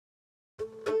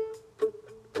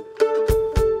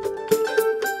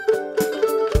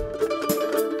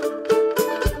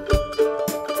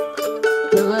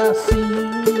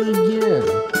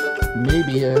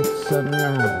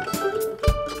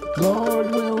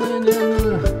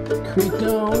willing and the creek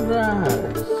don't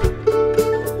rise.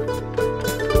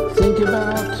 Think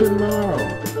about tomorrow,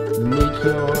 make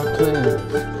your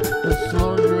plans. The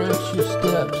Lord directs your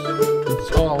steps,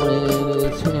 it's all in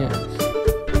His hands.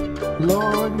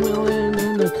 Lord willing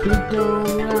and the creek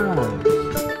don't rise.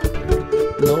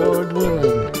 Lord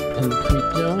willing and the creek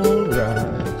don't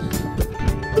rise.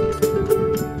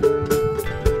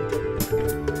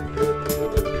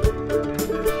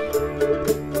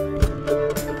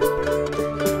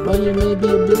 Well, you may be a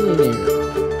billionaire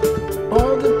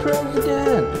or the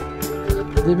president,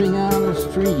 living on the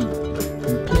street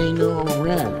and pay no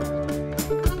rent,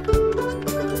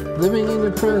 living in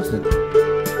the present,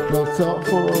 no thought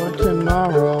for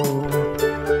tomorrow,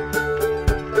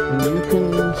 and you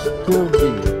can still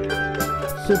be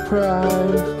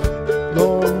surprised.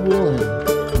 Lord willing,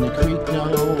 and the creek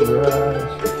don't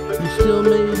rise. You still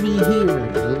may be here,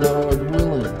 Lord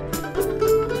willing,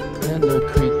 and the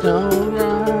creek don't rise.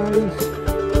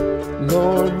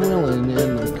 Lord willing,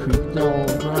 and the creek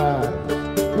don't rise.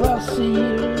 Well, I'll see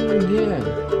you again,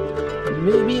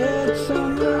 maybe at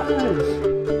sunrise.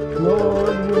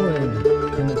 Lord willing,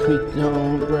 and the creek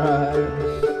don't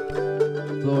rise.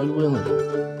 Lord willing,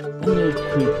 and the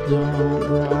creek don't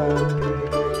rise.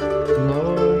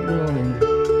 Lord willing,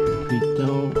 the creek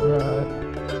don't rise.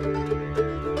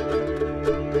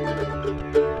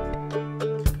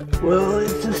 Well,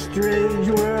 it's a strange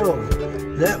world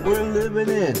that we're living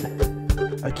in.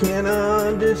 I can't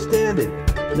understand it,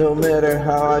 no matter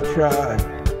how I try.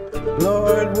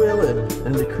 Lord willing,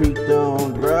 and the creek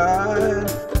don't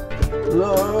rise.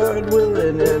 Lord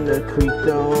willing, and the creek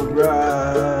don't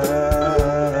rise.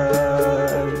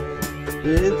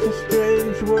 It's a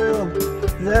strange world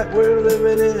that we're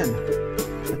living in.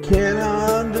 I can't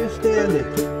understand it,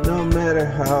 no matter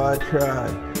how I try.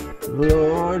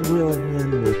 Lord willing,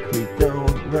 and the creek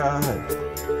don't rise.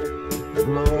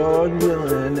 Lord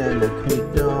willing, and the creek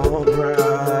don't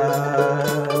rise.